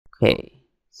Okay,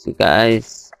 so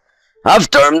guys,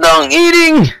 after I'm done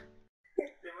eating,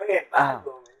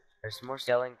 There's some more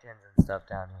skeletons and stuff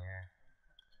down here.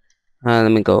 let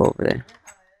me go over there.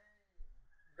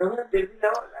 I'm still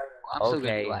gonna be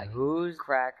Okay, lagging. who's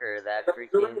cracker that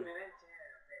freaking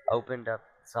opened up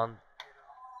some?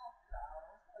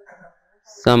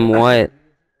 Somewhat.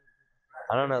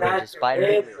 I don't know. There's a spider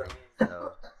in the room,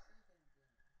 so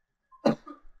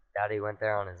Daddy went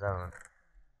there on his own.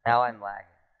 Now I'm lagging.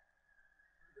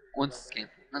 One second.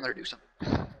 I'm gonna do something.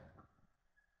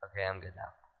 Okay, I'm good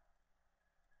now.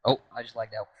 Oh, I just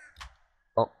lagged out.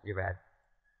 Oh, you're bad.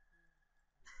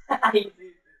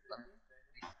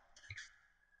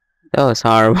 That was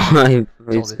horrible. I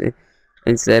It's all good.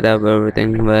 set up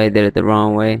everything, but I did it the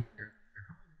wrong way.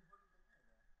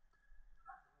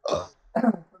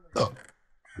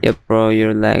 Yep, bro,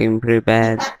 you're lagging pretty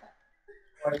bad.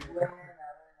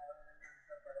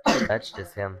 That's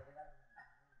just him.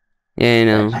 Yeah, you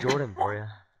know. That's Jordan for you.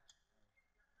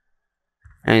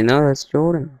 I know that's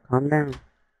Jordan. Calm down.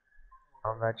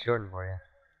 Oh, that's Jordan for you.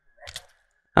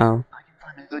 Oh. I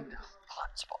can find a good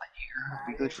hot spot here.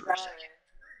 It'll be good for a second.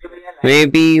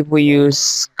 Maybe if we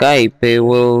use Skype, it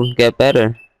will get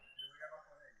better.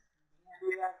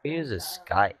 He uses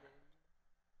Skype.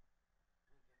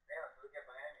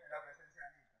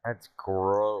 That's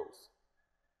gross.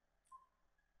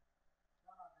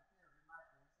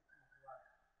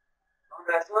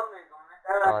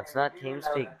 Oh, it's not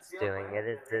TeamSpeak's doing it,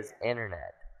 it's his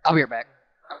internet. I'll be right back.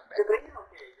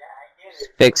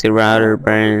 Fix your router,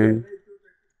 Brandon.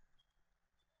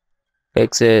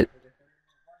 Fix it.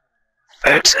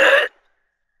 Fix it!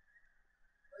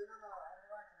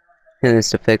 He needs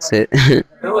to fix it.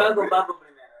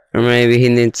 Or maybe he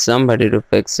needs somebody to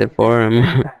fix it for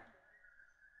him.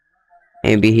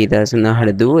 Maybe he doesn't know how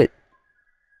to do it.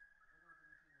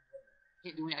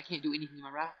 I can't do anything in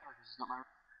my router because it's not my.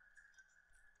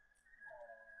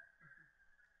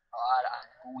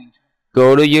 I'm going to.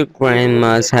 Go to your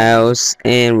grandma's house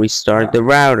and restart the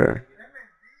router.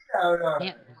 I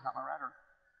can't. It's not my router.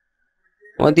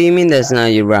 What do you mean that's not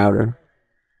your router?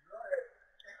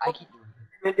 I can't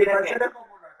do anything.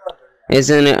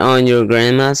 Isn't it on your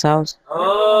grandma's house? Yeah,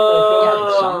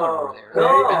 it's somewhere over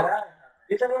there.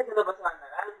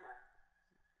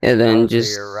 Yeah, then Oh,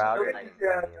 just... so your router didn't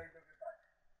tell you.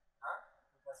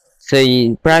 So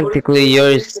you, practically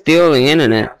you're stealing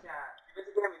internet.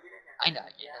 I know,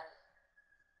 yeah.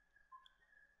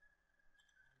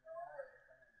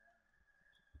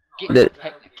 Get The-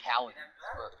 technicalities,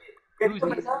 but who's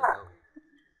needs to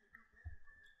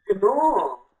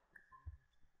know?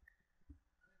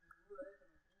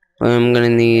 I'm gonna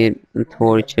need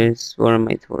torches. Where are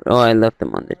my torches? Oh, I left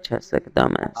them on the chest like a I'll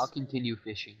dumbass. continue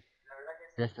fishing.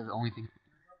 That's the only thing.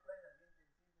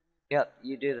 Yep,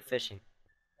 you do the fishing.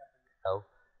 Oh.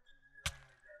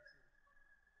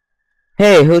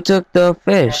 Hey, who took the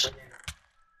fish?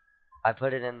 I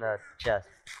put it in the chest.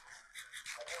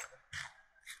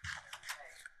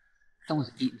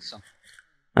 Someone's eating something.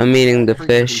 I'm eating the Freaking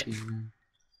fish. creepy, man.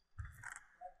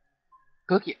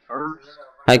 Cook it first.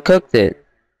 I cooked it.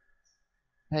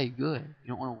 Hey, good. You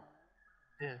don't want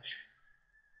to fish.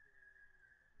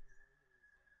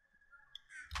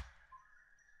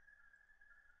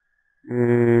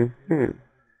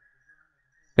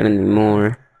 Gonna need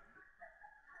more.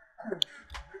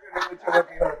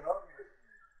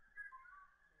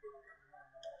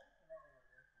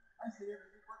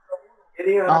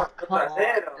 Oh, come on.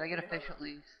 Did I get a fish at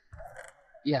least?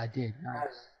 Yeah, I did.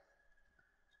 Nice.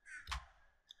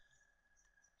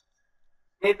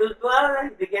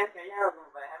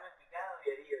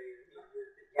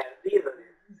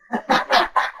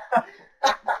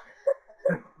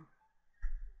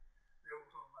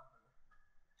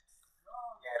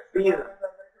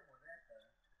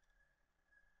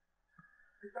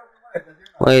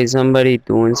 Wait, is somebody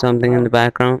doing something in the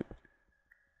background?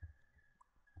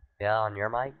 Yeah, on your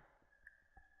mic?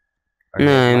 Or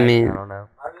No, his I mic? mean I don't know.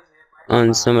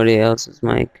 on somebody else's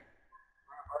mic.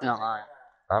 No, I.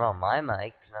 Not on my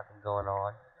mic. There's nothing going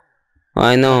on. Well,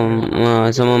 I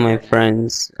know some of my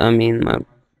friends, I mean my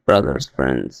brother's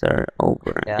friends are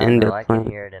over Yeah, and no, they're I can playing.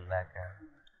 hear it in the background.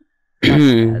 Not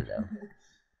too bad, though.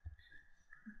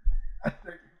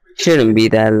 Shouldn't be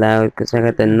that loud because I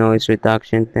got the noise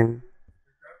reduction thing.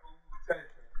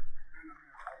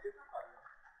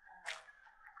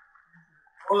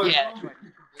 Yeah, that's right.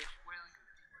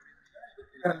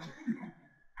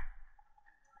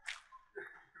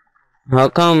 How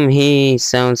come he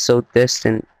sounds so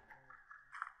distant?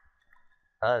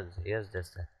 He is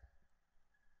distant.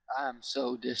 I'm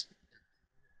so distant.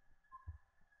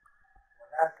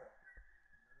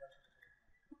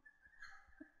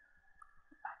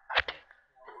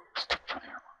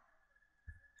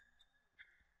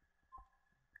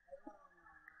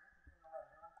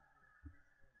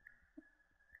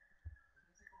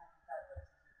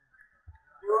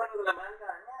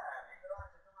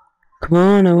 Come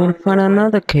on, I want to find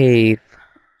another cave.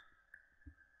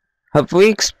 Have we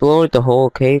explored the whole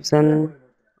caves and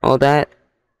all that?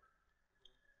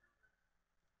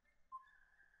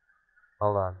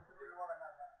 Hold on.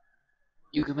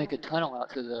 You can make a tunnel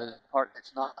out to the part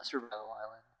that's not a survival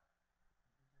island.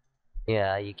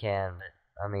 Yeah, you can, but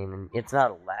I mean, it's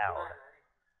not allowed.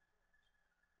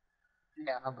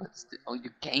 Yeah, but still,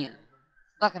 you can.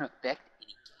 It's not gonna affect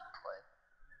any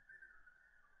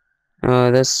gameplay.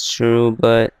 Oh, that's true,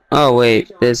 but oh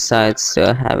wait, this side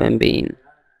still haven't been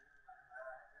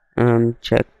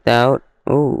checked out.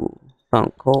 Oh,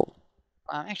 found coal.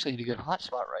 I'm actually in a good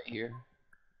hotspot right here.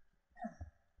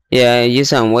 Yeah, you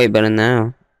sound way better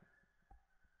now.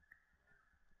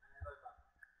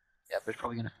 Yeah, but it's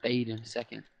probably gonna fade in a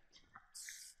second.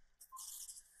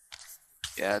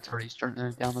 Yeah, it's already starting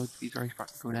to download speed's already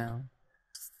starting to go down.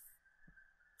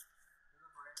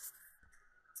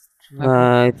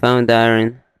 I found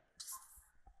iron.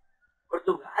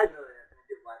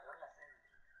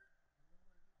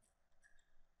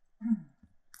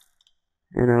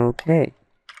 And okay.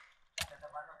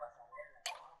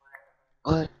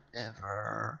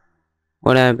 Whatever.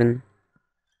 What happened?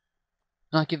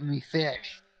 It's not giving me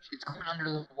fish. It's going under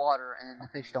the water and the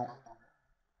fish don't.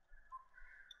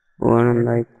 One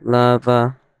like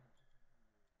lava.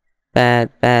 Bad,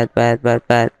 bad, bad, bad,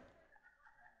 bad.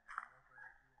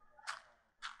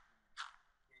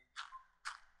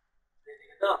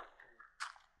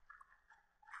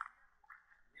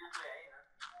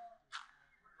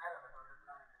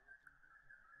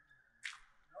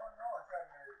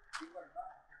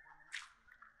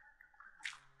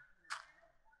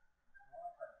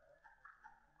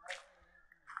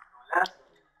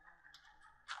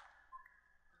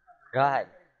 God,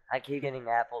 I keep getting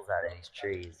apples out of these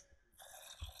trees.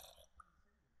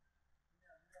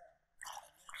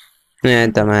 Yeah,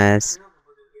 dumbass.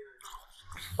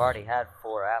 I've already had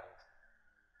 4 apples.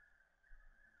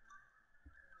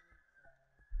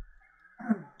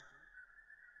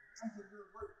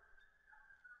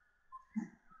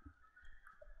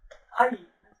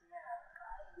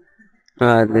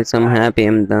 At least I'm happy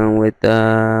I'm done with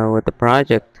the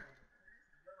project.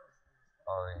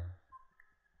 Oh, yeah.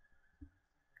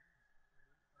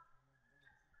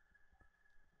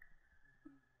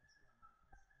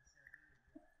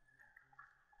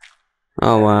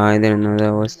 Oh wow, I didn't know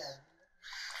that was.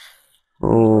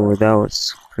 Oh, that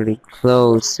was pretty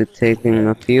close to taking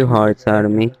a few hearts out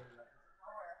of me.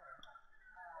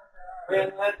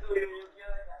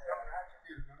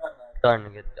 Starting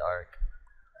to get dark.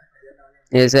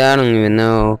 Yes, I don't even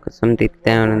know, cause I'm deep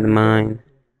down in the mine.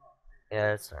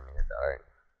 Yeah, it's starting to get dark.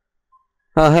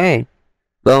 Oh hey,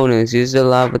 bonus! Use the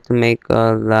lava to make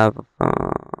a lava.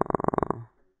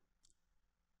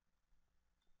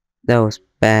 That was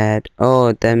bad.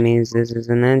 Oh, that means this is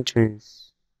an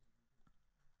entrance.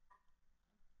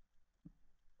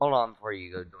 Hold on before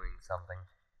you go doing something.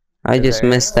 I just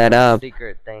messed that up.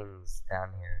 Secret things down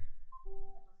here.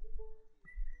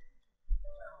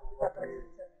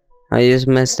 I just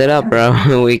messed it up,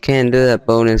 bro. We can't do that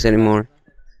bonus anymore.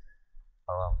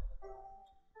 Oh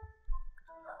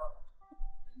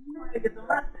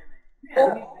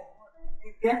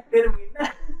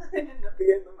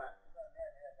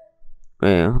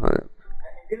Wait, hold up.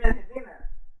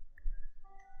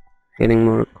 Getting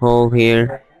more coal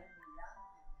here.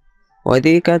 Why do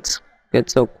you guys get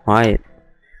so quiet?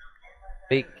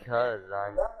 Because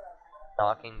I'm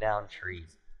knocking down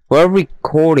trees. We're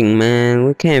recording, man.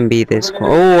 We can't be this.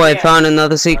 Oh, I found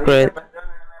another secret.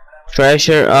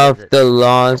 Treasure of the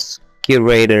Lost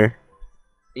Curator.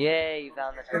 Yay, you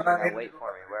found the treasure. Now wait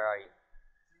for me. Where are you?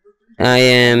 I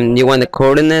am. You want the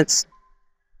coordinates?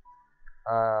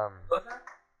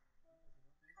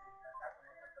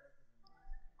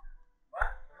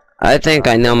 I think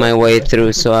I know my way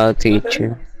through, so I'll teach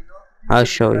you. I'll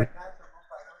show you.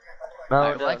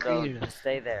 No, don't. Just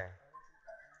stay there.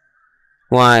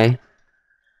 Why?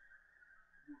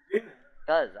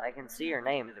 Because I can see your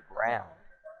name in the ground.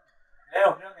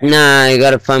 Nah, I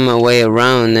gotta find my way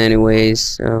around anyways,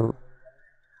 so...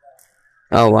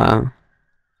 Oh, wow.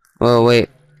 Oh, wait.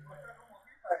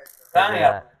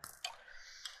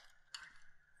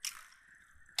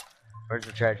 Where's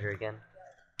the treasure again?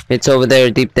 It's over there,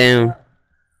 deep down.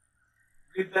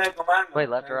 Wait,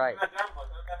 left or right?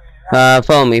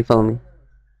 Follow me, follow me.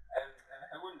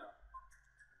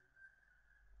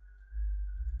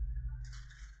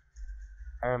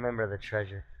 I remember the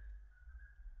treasure.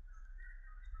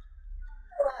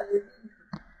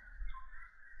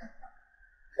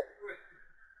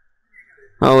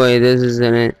 Oh, wait, this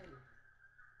isn't it.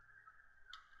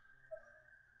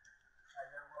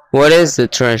 What is the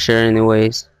treasure,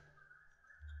 anyways?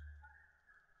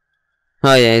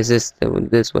 Oh yeah, it's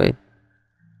this way.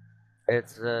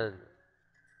 It's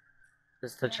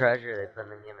just the treasure they put in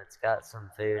the game. It's got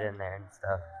some food in there and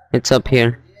stuff. It's up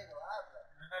here.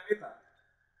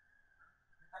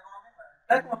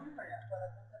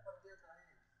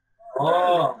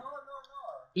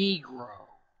 Egro.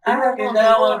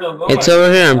 It's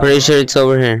over here. I'm pretty sure it's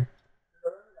over here.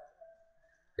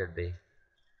 Could be.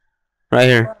 Right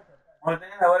here.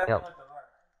 Yep.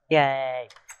 Yay!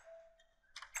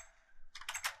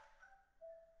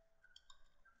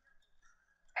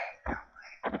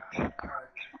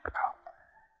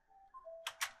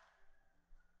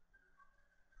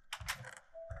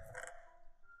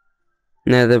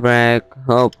 Netherrack.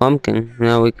 Oh, pumpkin.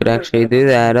 Now we could actually do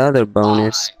that other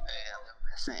bonus.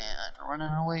 Running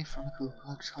away from the Ku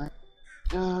Klux Klan.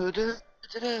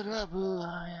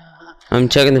 I'm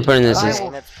checking the furnaces.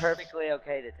 And it's perfectly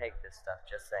okay to take this stuff,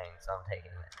 just saying, so I'm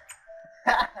taking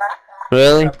it.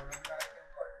 Really?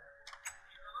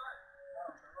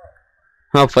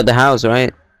 Oh, for the house,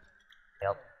 right?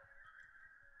 Yep.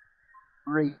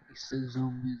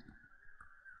 Racism is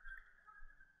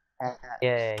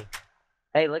Yay.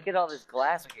 Hey, look at all this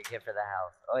glass we could get for the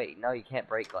house. Oh wait, no, you can't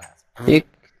break glass. You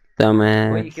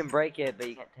dumbass. Well, you can break it, but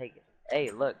you can't take it.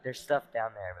 Hey, look, there's stuff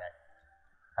down there, but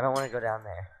I don't want to go down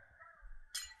there.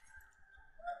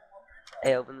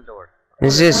 Hey, open the door.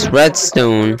 It's just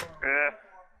redstone. Yeah.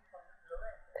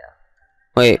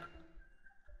 Wait.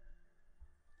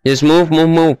 Just move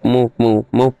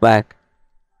back.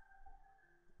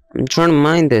 I'm trying to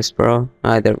mine this, bro.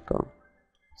 Alright, there we go.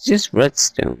 It's just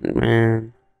redstone,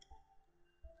 man.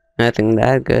 Nothing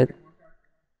that good.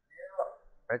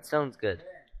 Redstone's good.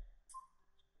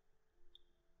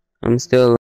 I'm still